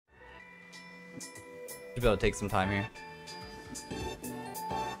Should be able to take some time here.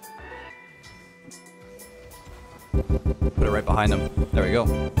 Put it right behind him. There we go.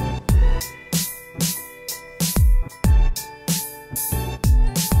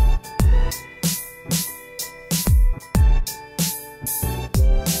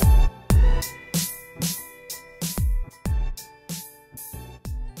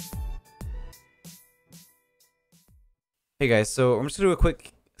 Hey guys, so I'm just gonna do a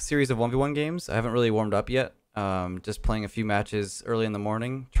quick series of 1v1 games. I haven't really warmed up yet. Just playing a few matches early in the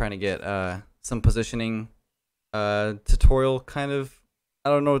morning, trying to get some positioning tutorial kind of. I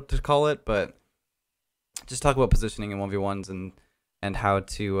don't know what to call it, but just talk about positioning in 1v1s and how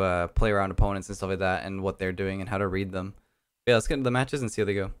to play around opponents and stuff like that, and what they're doing and how to read them. Yeah, let's get into the matches and see how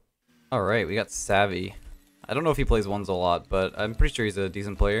they go. All right, we got Savvy. I don't know if he plays ones a lot, but I'm pretty sure he's a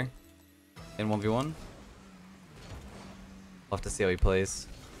decent player in 1v1. We'll have to see how he plays.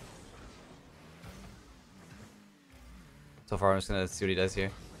 So far, I'm just gonna see what he does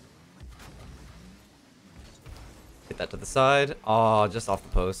here. Hit that to the side. Oh, just off the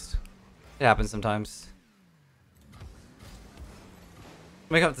post. It happens sometimes. I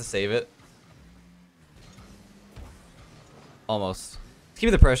might have to save it. Almost. Let's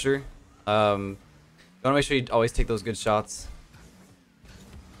keep the pressure. You want to make sure you always take those good shots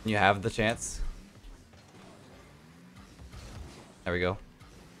when you have the chance. There we go.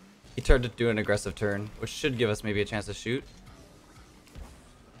 He tried to do an aggressive turn, which should give us maybe a chance to shoot.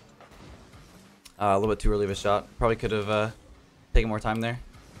 A little bit too early of a shot. Probably could have taken more time there.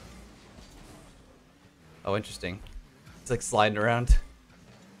 Oh, interesting. It's like sliding around.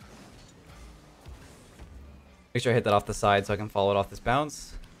 Make sure I hit that off the side so I can follow it off this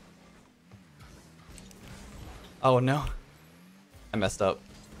bounce. Oh no. I messed up.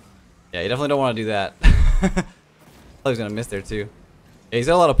 Yeah, you definitely don't want to do that. I was gonna miss there too. Yeah, he's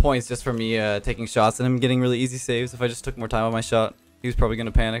got a lot of points just for me taking shots and him getting really easy saves. If I just took more time on my shot, he was probably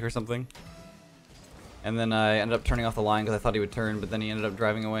gonna panic or something. And then I ended up turning off the line because I thought he would turn, but then he ended up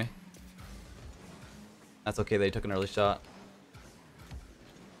driving away. That's okay that he took an early shot.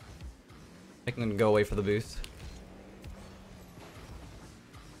 I can go away for the boost.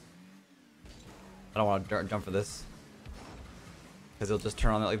 I don't want to jump for this because he'll just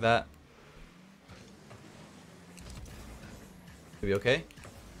turn on it like that. Could be okay.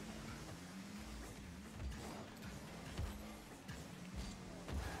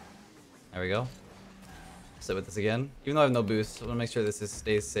 There we go. Sit with this again. Even though I have no boost, I want to make sure this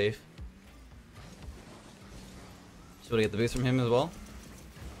stays safe. Just want to get the boost from him as well.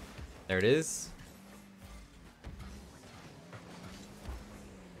 There it is.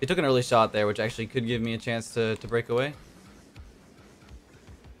 He took an early shot there, which actually could give me a chance to break away.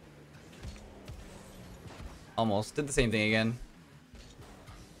 Almost. Did the same thing again.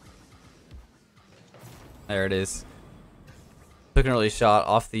 There it is. Took an early shot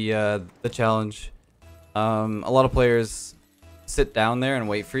off the challenge. A lot of players sit down there and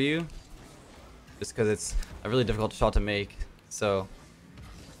wait for you, just because it's a really difficult shot to make. So,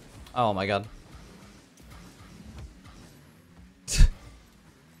 oh my god, this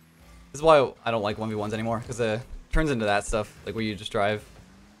is why I don't like 1v1s anymore, because it turns into that stuff, like where you just drive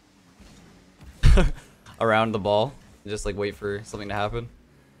around the ball and just like wait for something to happen.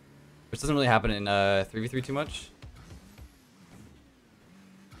 Which doesn't really happen in 3v3 too much.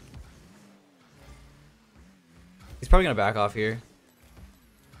 He's probably gonna back off here.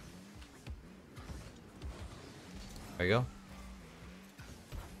 There you go.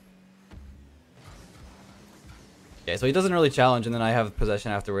 Yeah, so he doesn't really challenge, and then I have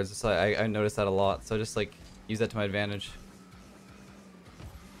possession afterwards. So I noticed that a lot. So just like use that to my advantage.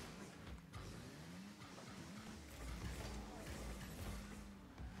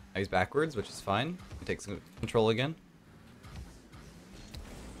 Now he's backwards, which is fine. He takes control again.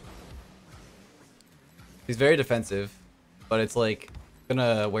 He's very defensive, but it's like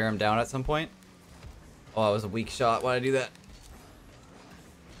gonna wear him down at some point. Oh, that was a weak shot. Why'd I do that?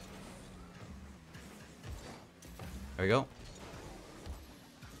 There we go.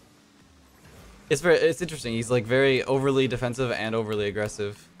 It's interesting. He's like very overly defensive and overly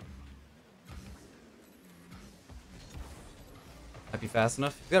aggressive. Might be fast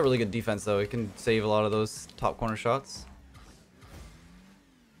enough. He's got really good defense though. He can save a lot of those top corner shots.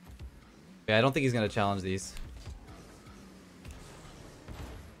 Yeah, I don't think he's gonna challenge these.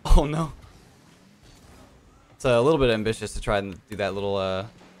 Oh no. It's a little bit ambitious to try and do that little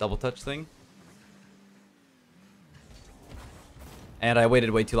double touch thing. And I waited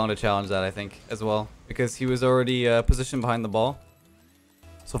way too long to challenge that, I think, as well. Because he was already positioned behind the ball.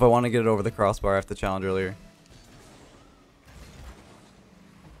 So if I want to get it over the crossbar, I have to challenge earlier.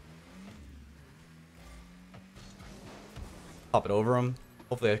 Pop it over him.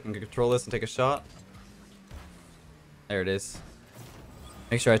 Hopefully I can control this and take a shot. There it is.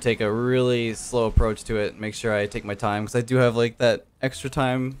 Make sure I take a really slow approach to it. Make sure I take my time, because I do have like that extra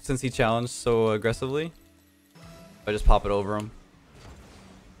time since he challenged so aggressively. I just pop it over him.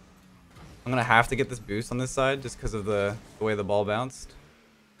 I'm gonna have to get this boost on this side just because of the way the ball bounced.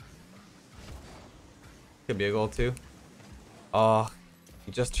 Could be a goal too. Oh,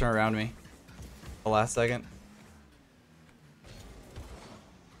 he just turned around me the last second.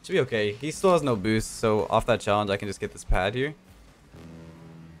 Should be okay. He still has no boost, so off that challenge I can just get this pad here.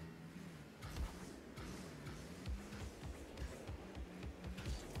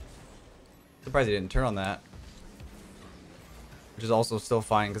 Surprised he didn't turn on that. Which is also still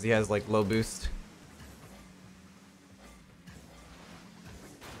fine because he has like low boost.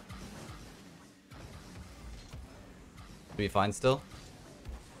 Be fine still.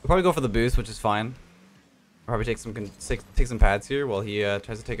 We'll probably go for the boost, which is fine. Probably take some pads here while he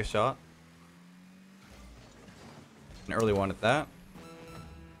tries to take a shot. An early one at that.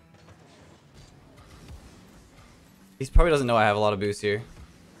 He probably doesn't know I have a lot of boost here.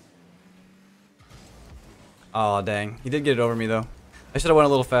 Oh dang, he did get it over me though. I should have went a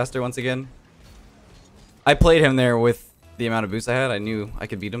little faster once again. I played him there with the amount of boost I had. I knew I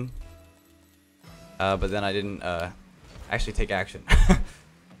could beat him. But then I didn't actually take action.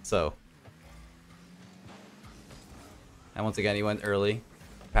 So. And once again, he went early,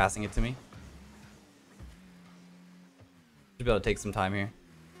 passing it to me. Should be able to take some time here.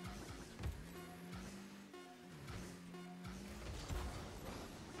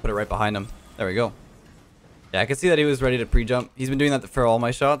 Put it right behind him. There we go. Yeah, I can see that he was ready to pre-jump. He's been doing that for all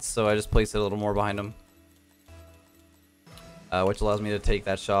my shots, so I just placed it a little more behind him. Which allows me to take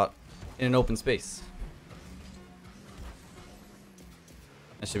that shot in an open space.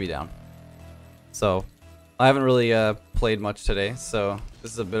 It should be down. So, I haven't really played much today, so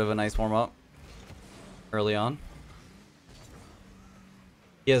this is a bit of a nice warm-up early on.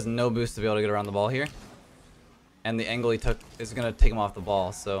 He has no boost to be able to get around the ball here. And the angle he took is going to take him off the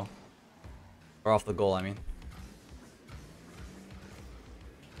ball, so... Or off the goal, I mean.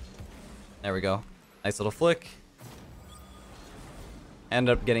 There we go. Nice little flick.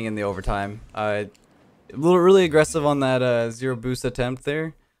 Ended up getting in the overtime. A little really aggressive on that zero boost attempt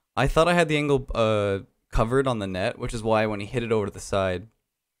there. I thought I had the angle covered on the net, which is why when he hit it over to the side,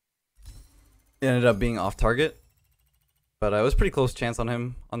 it ended up being off target. But it was pretty close chance on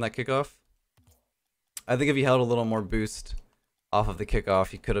him on that kickoff. I think if he held a little more boost off of the kickoff,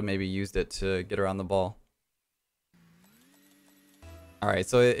 he could have maybe used it to get around the ball. Alright,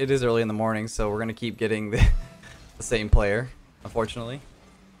 so it is early in the morning, so we're going to keep getting the same player, unfortunately.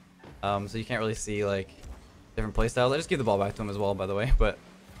 So you can't really see, like, different playstyles. I just gave the ball back to him as well, by the way, but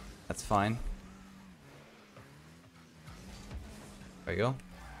that's fine. There you go.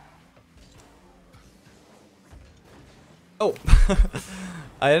 Oh!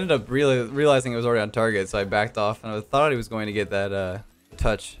 I ended up realizing it was already on target, so I backed off, and I thought he was going to get that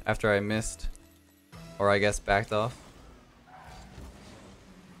touch after I missed. Or I guess backed off.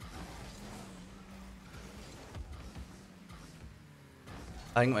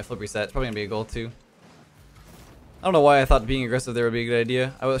 I think my flip reset. It's probably going to be a goal too. I don't know why I thought being aggressive there would be a good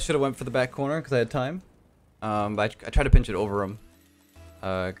idea. I should have went for the back corner because I had time. But I tried to pinch it over him.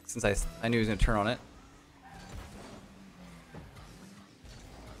 Since I knew he was going to turn on it.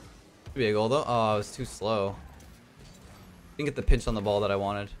 Could be a goal though. Oh, I was too slow. Didn't get the pinch on the ball that I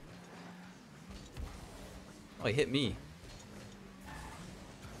wanted. Oh, he hit me.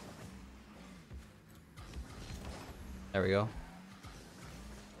 There we go.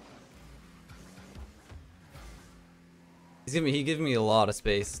 He gives me a lot of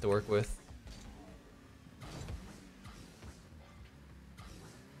space to work with.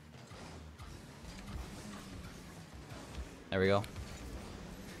 There we go.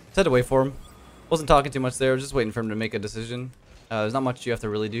 Just had to wait for him. Wasn't talking too much there. Just waiting for him to make a decision. There's not much you have to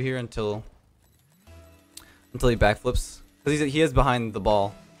really do here until he backflips, because he is behind the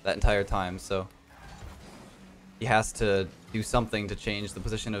ball that entire time. So he has to do something to change the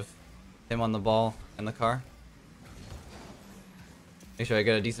position of him on the ball and the car. Make sure I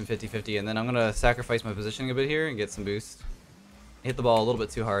get a decent 50-50, and then I'm gonna sacrifice my positioning a bit here and get some boost. I hit the ball a little bit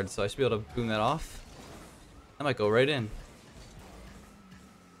too hard, so I should be able to boom that off. That might go right in.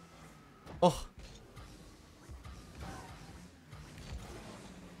 Oh!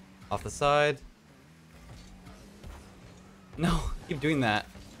 Off the side. No, keep doing that.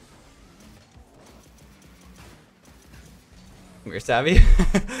 You're savvy.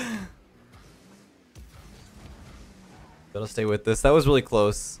 Gotta stay with this. That was really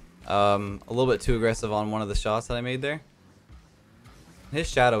close. A little bit too aggressive on one of the shots that I made there. His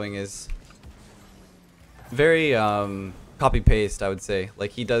shadowing is very copy-paste, I would say.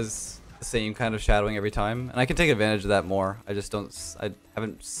 Like, he does the same kind of shadowing every time, and I can take advantage of that more. I just don't, I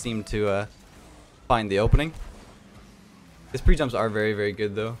haven't seemed to find the opening. His pre-jumps are very, very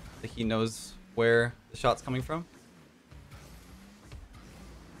good though. Like, he knows where the shot's coming from.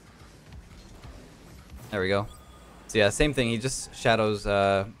 There we go. So yeah, same thing. He just shadows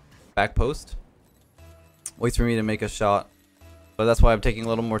back post. Waits for me to make a shot. But that's why I'm taking a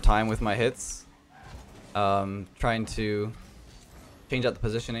little more time with my hits. Trying to change out the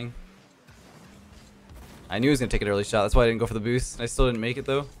positioning. I knew he was going to take an early shot. That's why I didn't go for the boost. I still didn't make it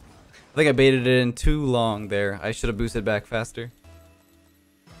though. I think I baited it in too long there. I should have boosted back faster.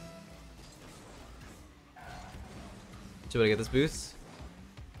 Should I get this boost?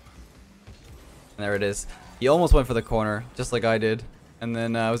 And there it is. He almost went for the corner, just like I did. And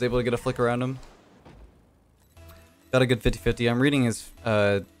then I was able to get a flick around him. Got a good 50-50. I'm reading his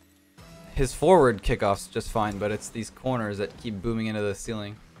forward kickoffs just fine, but it's these corners that keep booming into the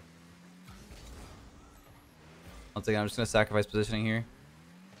ceiling. Once again, I'm just going to sacrifice positioning here.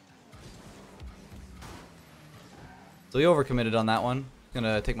 So he overcommitted on that one. Going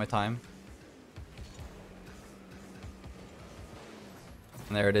to take my time.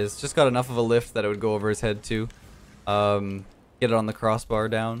 And there it is. Just got enough of a lift that it would go over his head too. Get it on the crossbar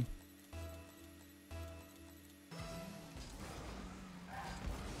down.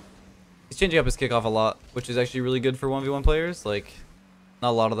 He's changing up his kickoff a lot, which is actually really good for 1v1 players. Like, not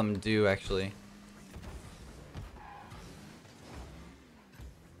a lot of them do actually.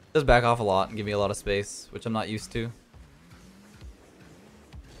 Does back off a lot and give me a lot of space, which I'm not used to.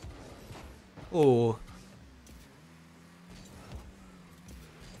 Ooh.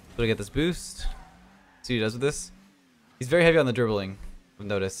 So to get this boost. See what he does with this. He's very heavy on the dribbling, I've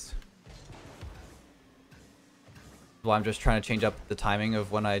noticed. Well, I'm just trying to change up the timing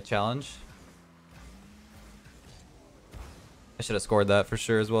of when I challenge. I should have scored that for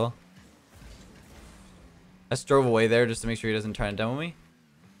sure as well. I just drove away there just to make sure he doesn't try and demo me.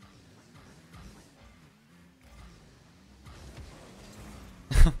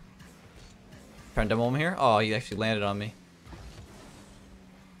 Trying to demo him here? Oh, he actually landed on me.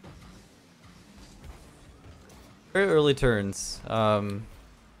 Very early turns. I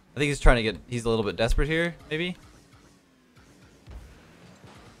think he's trying to get... He's a little bit desperate here, maybe?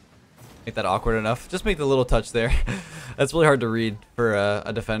 Make that awkward enough. Just make the little touch there. That's really hard to read for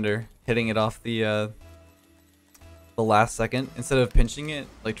a defender. Hitting it off the last second. Instead of pinching it,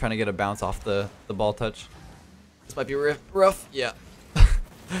 like trying to get a bounce off the ball touch. This might be rough. Yeah.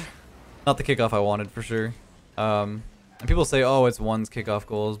 Not the kickoff I wanted for sure. And people say, oh, it's one's kickoff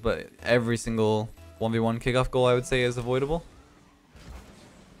goals, but every single 1v1 kickoff goal I would say is avoidable.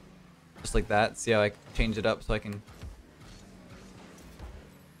 Just like that. See how I change it up so I can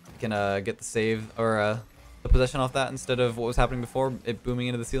get the save or the possession off that instead of what was happening before, it booming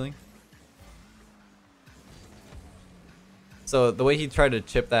into the ceiling. So the way he tried to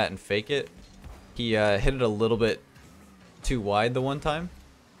chip that and fake it, he hit it a little bit too wide the one time.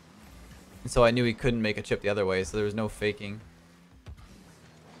 And so I knew he couldn't make a chip the other way, so there was no faking.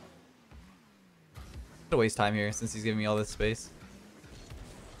 Gonna waste time here since he's giving me all this space.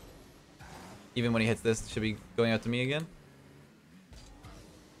 Even when he hits this, it should be going out to me again.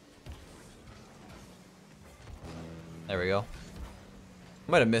 There we go.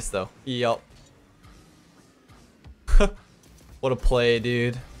 Might have missed though. Yup. What a play,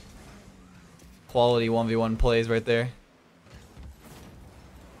 dude. Quality 1v1 plays right there.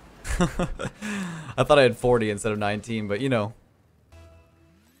 I thought I had 40 instead of 19, but you know.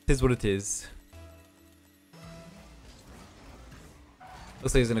 It is what it is.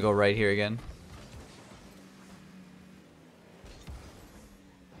 Looks like he's gonna go right here again.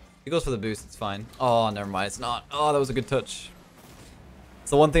 He goes for the boost, it's fine. Oh, never mind, it's not. Oh, that was a good touch.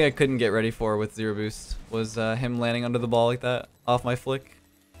 So one thing I couldn't get ready for with zero boost was him landing under the ball like that, off my flick.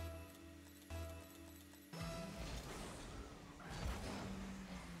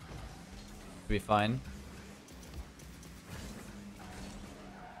 Be fine.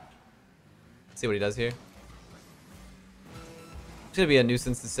 See what he does here. It's gonna be a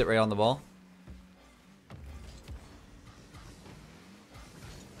nuisance to sit right on the ball.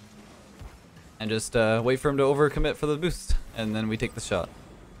 And just wait for him to overcommit for the boost, and then we take the shot.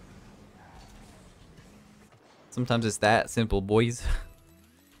 Sometimes it's that simple, boys.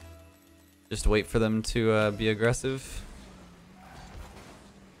 Just wait for them to be aggressive.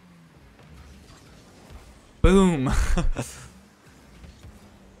 Boom! So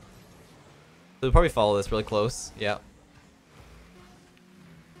we'll probably follow this really close. Yeah.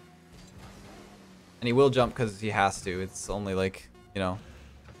 And he will jump because he has to. It's only like you know,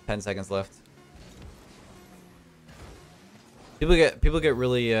 10 seconds left. People get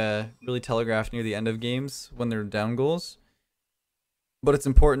really really telegraphed near the end of games when they're down goals. But it's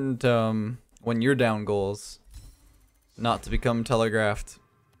important when you're down goals not to become telegraphed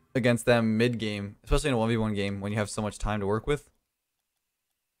against them mid-game, especially in a 1v1 game when you have so much time to work with.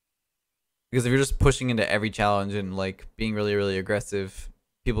 Because if you're just pushing into every challenge and like being really really aggressive,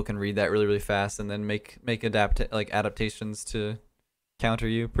 people can read that really really fast and then make adaptations to counter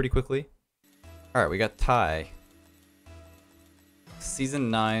you pretty quickly. All right, we got Ty. Season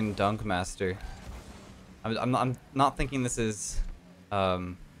 9 Dunk Master. I'm not thinking this is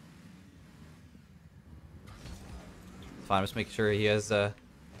fine. Just make sure he has a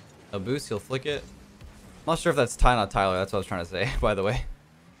boost. He'll flick it. I'm not sure if that's Ty, not Tyler. That's what I was trying to say, by the way.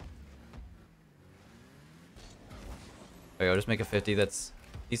 There we go. Just make a 50. That's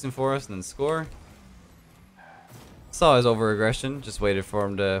decent for us, and then score. Saw his over aggression. Just waited for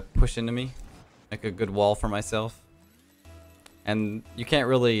him to push into me. Make a good wall for myself. And you can't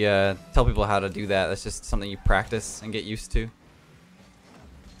really tell people how to do that. That's just something you practice and get used to.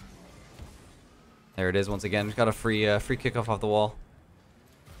 There it is once again. Got a free kickoff off the wall.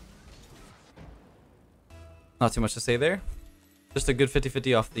 Not too much to say there. Just a good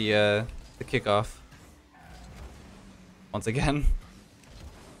 50-50 off the kickoff. Once again. And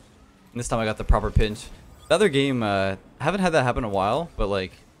this time I got the proper pinch. The other game, I haven't had that happen in a while, but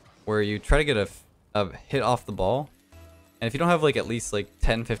like where you try to get a hit off the ball. And if you don't have like at least like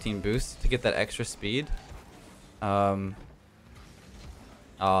 10-15 boosts to get that extra speed, oh,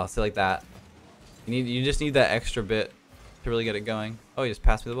 say like that. You just need that extra bit to really get it going. Oh, you just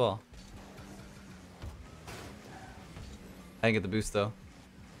passed me the ball. I didn't get the boost though.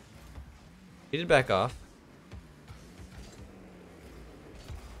 He did back off.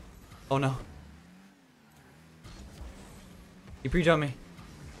 Oh no. He pre-jumped me.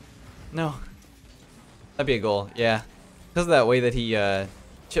 No. That'd be a goal, yeah. Because of that way that he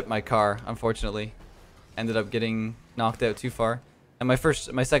chipped my car, unfortunately. Ended up getting knocked out too far. And my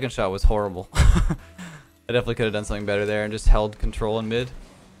second shot was horrible. I definitely could have done something better there and just held control in mid.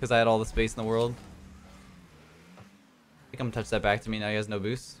 Because I had all the space in the world. I think I'm gonna touch that back to me now. He has no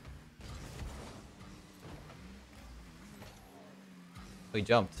boost. Oh, he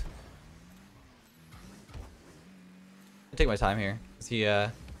jumped. I'll take my time here. Cause he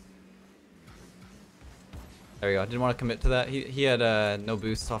there we go. Didn't want to commit to that. He had no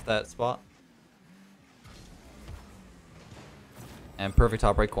boosts off that spot. And perfect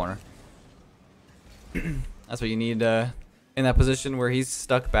top right corner. That's what you need in that position where he's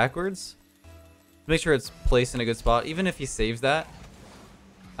stuck backwards. Make sure it's placed in a good spot. Even if he saves that,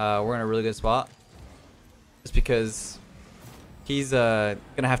 we're in a really good spot. Just because he's gonna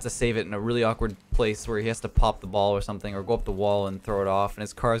have to save it in a really awkward place where he has to pop the ball or something, or go up the wall and throw it off, and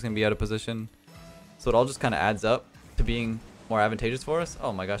his car is gonna be out of position. So it all just kind of adds up to being more advantageous for us.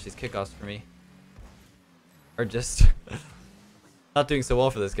 Oh my gosh, these kickoffs for me are just not doing so well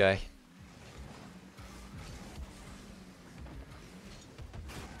for this guy.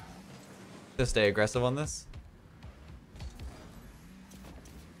 Just stay aggressive on this.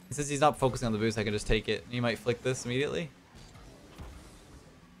 Since he's not focusing on the boost, I can just take it. He might flick this immediately.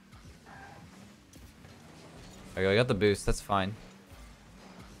 There we go, I got the boost, that's fine.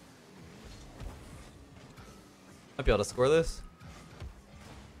 Might be able to score this.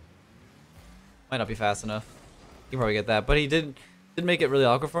 Might not be fast enough. You can probably get that, but he did make it really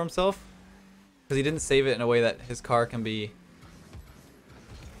awkward for himself because he didn't save it in a way that his car can be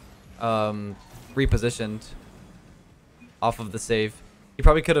repositioned off of the save. He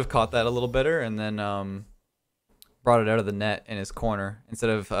probably could have caught that a little better and then brought it out of the net in his corner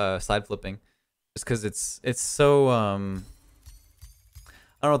instead of side flipping, just because it's so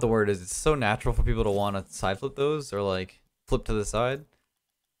I don't know what the word is. It's so natural for people to want to side flip those or like flip to the side.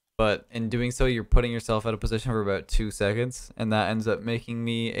 But in doing so, you're putting yourself out of position for about 2 seconds. And that ends up making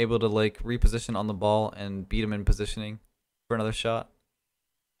me able to like reposition on the ball and beat him in positioning for another shot.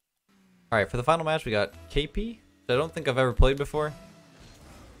 Alright, for the final match, we got KP, which I don't think I've ever played before.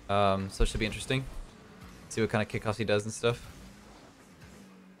 So it should be interesting. See what kind of kickoffs he does and stuff.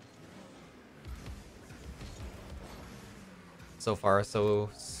 So far, so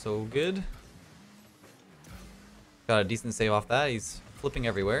good. Got a decent save off that. He's flipping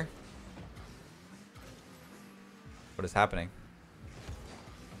everywhere. What is happening?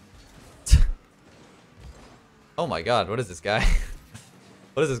 Oh my god, what is this guy?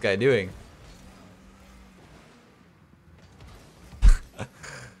 What is this guy doing?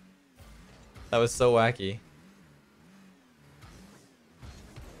 That was so wacky.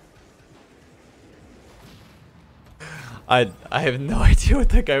 I have no idea what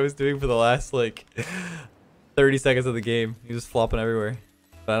that guy was doing for the last like 30 seconds of the game. He was flopping everywhere,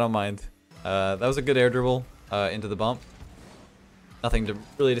 but I don't mind. That was a good air dribble into the bump. Nothing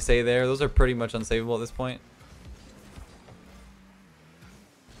really to say there. Those are pretty much unsavable at this point.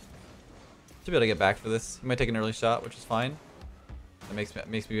 Should be able to get back for this. He might take an early shot, which is fine. That makes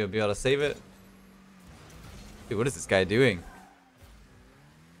me be able to save it. Dude, what is this guy doing?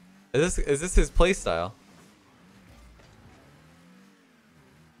 Is this his play style?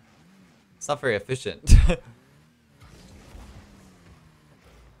 It's not very efficient. I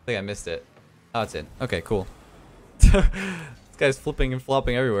think I missed it. Oh, it's in. Okay, cool. This guy's flipping and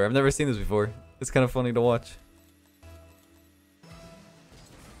flopping everywhere. I've never seen this before. It's kind of funny to watch.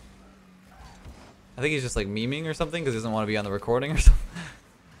 I think he's just like memeing or something because he doesn't want to be on the recording or something.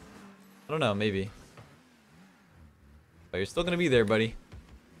 I don't know, maybe. But you're still going to be there, buddy.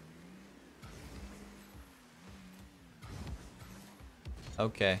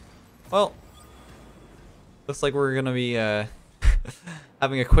 Okay. Well, looks like we're going to be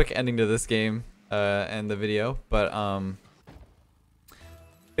having a quick ending to this game and the video. But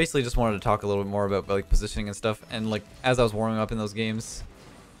basically just wanted to talk a little bit more about like positioning and stuff. And like as I was warming up in those games,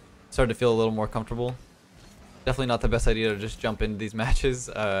 started to feel a little more comfortable. Definitely not the best idea to just jump into these matches.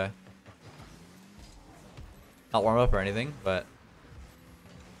 Not warm up or anything, but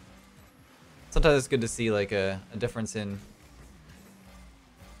sometimes it's good to see like a difference in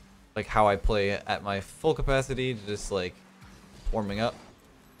like how I play at my full capacity to just like warming up.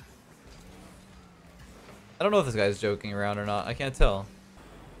 I don't know if this guy's joking around or not. I can't tell.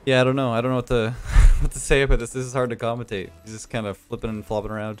 Yeah, I don't know. I don't know what to what to say about this. This is hard to commentate. He's just kind of flipping and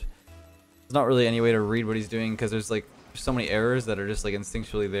flopping around. There's not really any way to read what he's doing because there's so many errors that are just like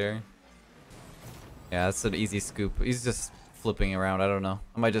instinctually there. Yeah, that's an easy scoop. He's just flipping around. I don't know.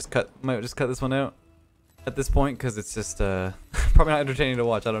 I might just cut this one out at this point because it's just probably not entertaining to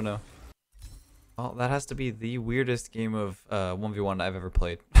watch. I don't know. Well, that has to be the weirdest game of 1v1 I've ever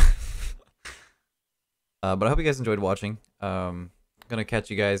played. But I hope you guys enjoyed watching. I'm gonna catch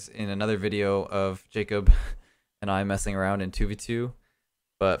you guys in another video of Jacob and I messing around in 2v2.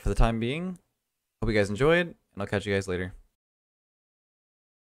 But for the time being, hope you guys enjoyed, and I'll catch you guys later.